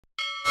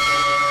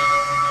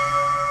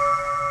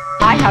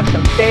have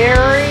some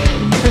very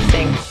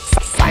interesting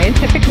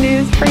scientific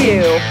news for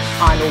you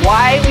on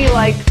why we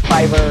like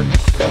fiber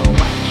so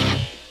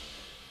much.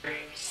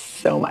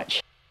 So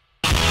much.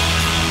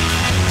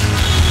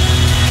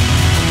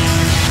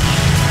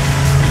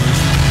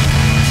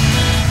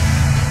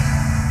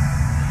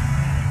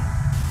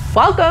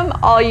 Welcome,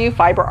 all you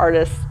fiber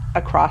artists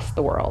across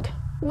the world.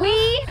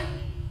 We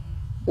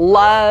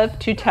love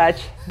to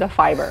touch the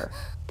fiber,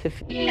 to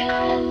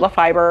feel the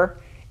fiber.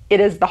 It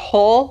is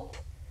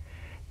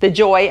the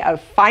joy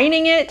of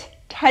finding it,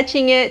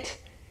 touching it,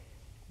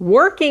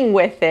 working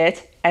with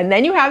it, and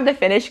then you have the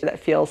finish that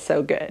feels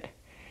so good.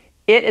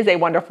 It is a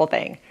wonderful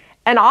thing.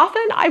 And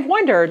often I've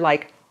wondered,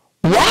 like,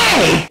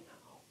 why?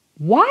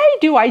 Why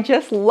do I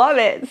just love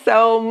it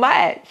so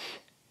much?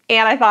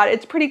 And I thought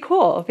it's pretty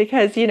cool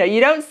because, you know,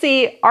 you don't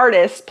see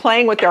artists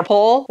playing with their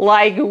pole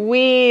like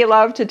we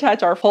love to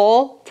touch our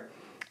pole.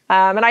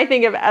 And I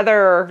think of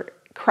other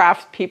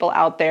craft people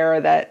out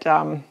there that,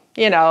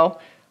 you know,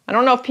 I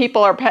don't know if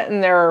people are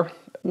petting their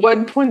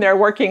wood when they're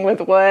working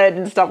with wood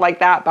and stuff like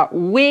that, but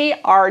we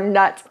are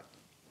nuts.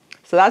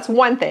 So that's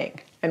one thing,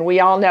 and we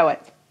all know it.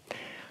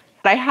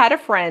 I had a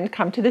friend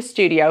come to the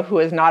studio who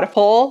is not a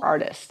pole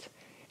artist.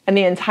 And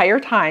the entire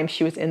time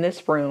she was in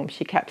this room,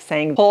 she kept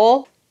saying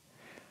pole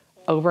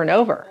over and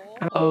over.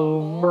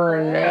 Over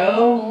and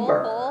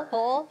over.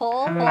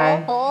 And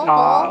I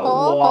thought,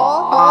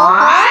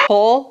 what?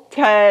 Pole,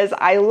 because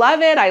I love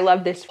it. I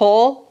love this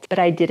pole. But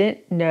I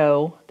didn't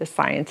know the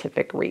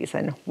scientific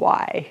reason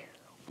why.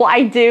 Well,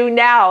 I do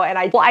now, and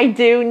I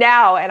do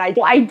now, and I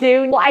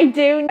do,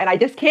 and I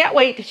just can't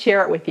wait to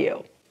share it with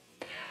you.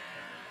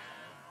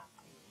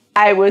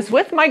 I was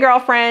with my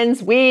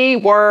girlfriends. We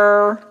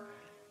were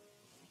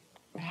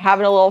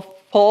having a little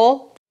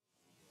pole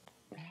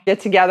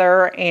get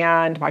together,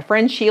 and my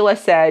friend Sheila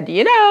said,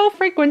 you know,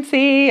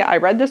 frequency, I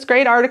read this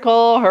great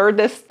article, heard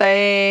this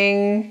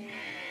thing.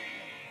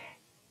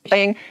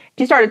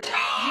 She started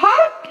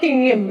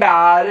talking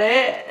about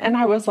it, and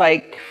I was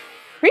like,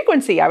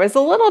 frequency. I was a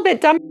little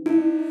bit dumb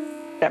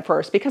at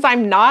first because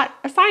I'm not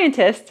a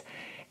scientist,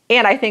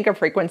 and I think of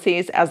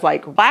frequencies as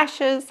like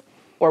flashes,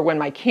 or when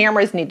my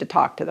cameras need to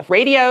talk to the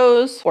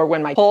radios, or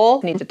when my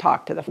poles need to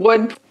talk to the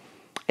wood.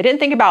 I didn't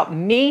think about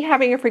me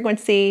having a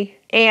frequency,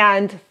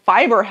 and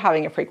fiber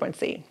having a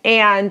frequency,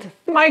 and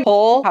my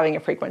pole having a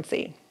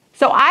frequency.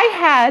 So I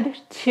had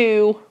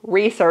to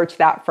research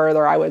that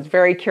further. I was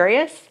very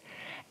curious.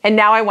 And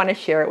now I want to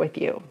share it with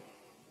you.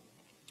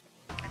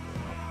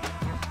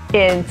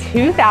 In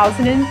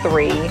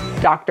 2003,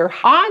 Dr.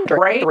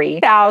 Andre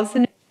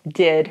 3000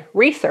 did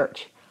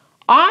research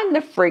on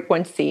the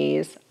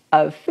frequencies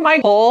of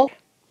my pole.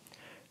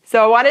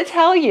 So I want to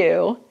tell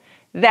you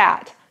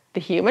that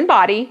the human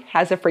body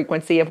has a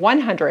frequency of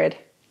 100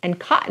 and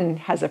cotton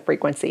has a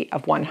frequency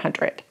of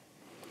 100.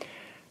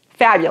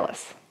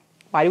 Fabulous.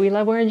 Why do we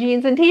love wearing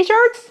jeans and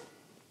t-shirts?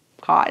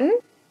 Cotton.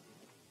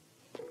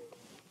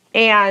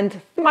 And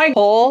my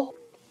pole,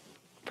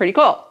 pretty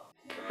cool.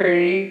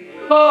 Pretty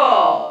cool.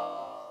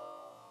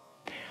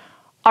 All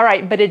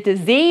right, but a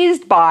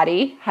diseased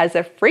body has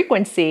a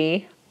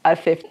frequency of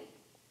 50.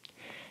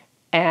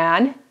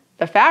 And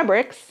the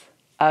fabrics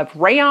of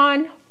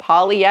rayon,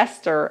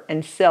 polyester,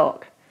 and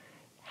silk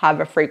have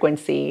a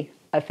frequency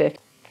of 50.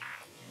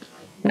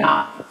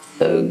 Not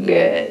so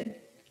good.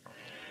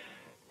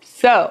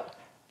 So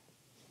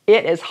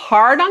it is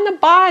hard on the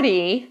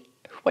body,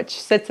 which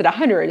sits at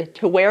 100,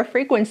 to wear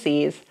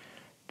frequencies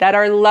that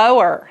are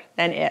lower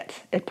than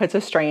it. It puts a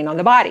strain on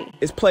the body.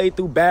 It's played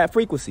through bad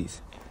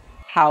frequencies.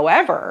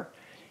 However,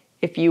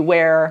 if you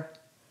wear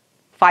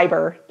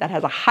fiber that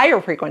has a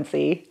higher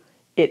frequency,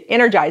 it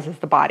energizes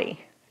the body.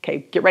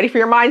 Okay, get ready for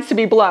your minds to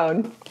be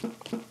blown.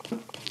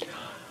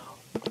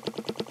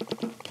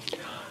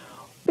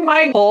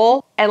 My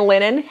wool and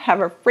linen have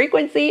a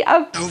frequency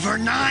of over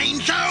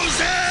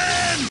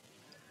 9,000!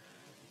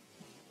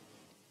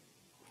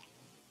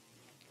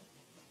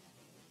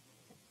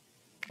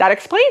 That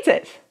explains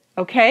it,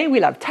 okay? We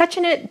love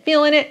touching it,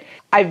 feeling it.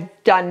 I've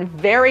done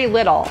very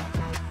little.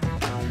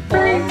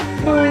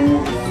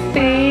 Frequency,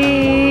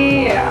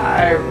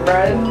 I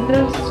read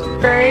this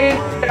great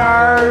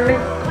article,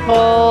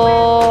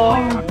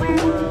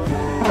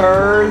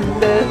 heard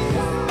this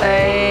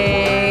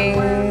thing.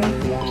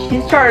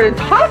 She started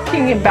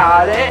talking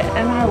about it,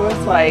 and I was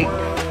like,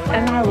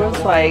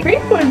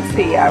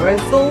 frequency. I was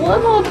a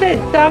little bit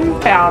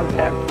dumbfounded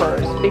at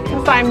first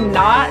because I'm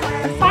not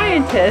a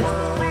scientist.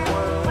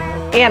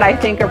 And I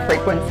think of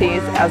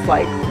frequencies as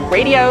like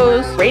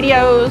radios. I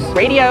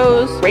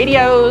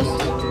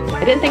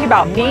didn't think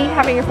about me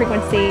having a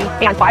frequency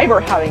and fiber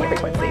having a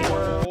frequency.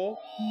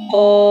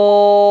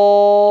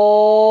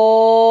 Oh.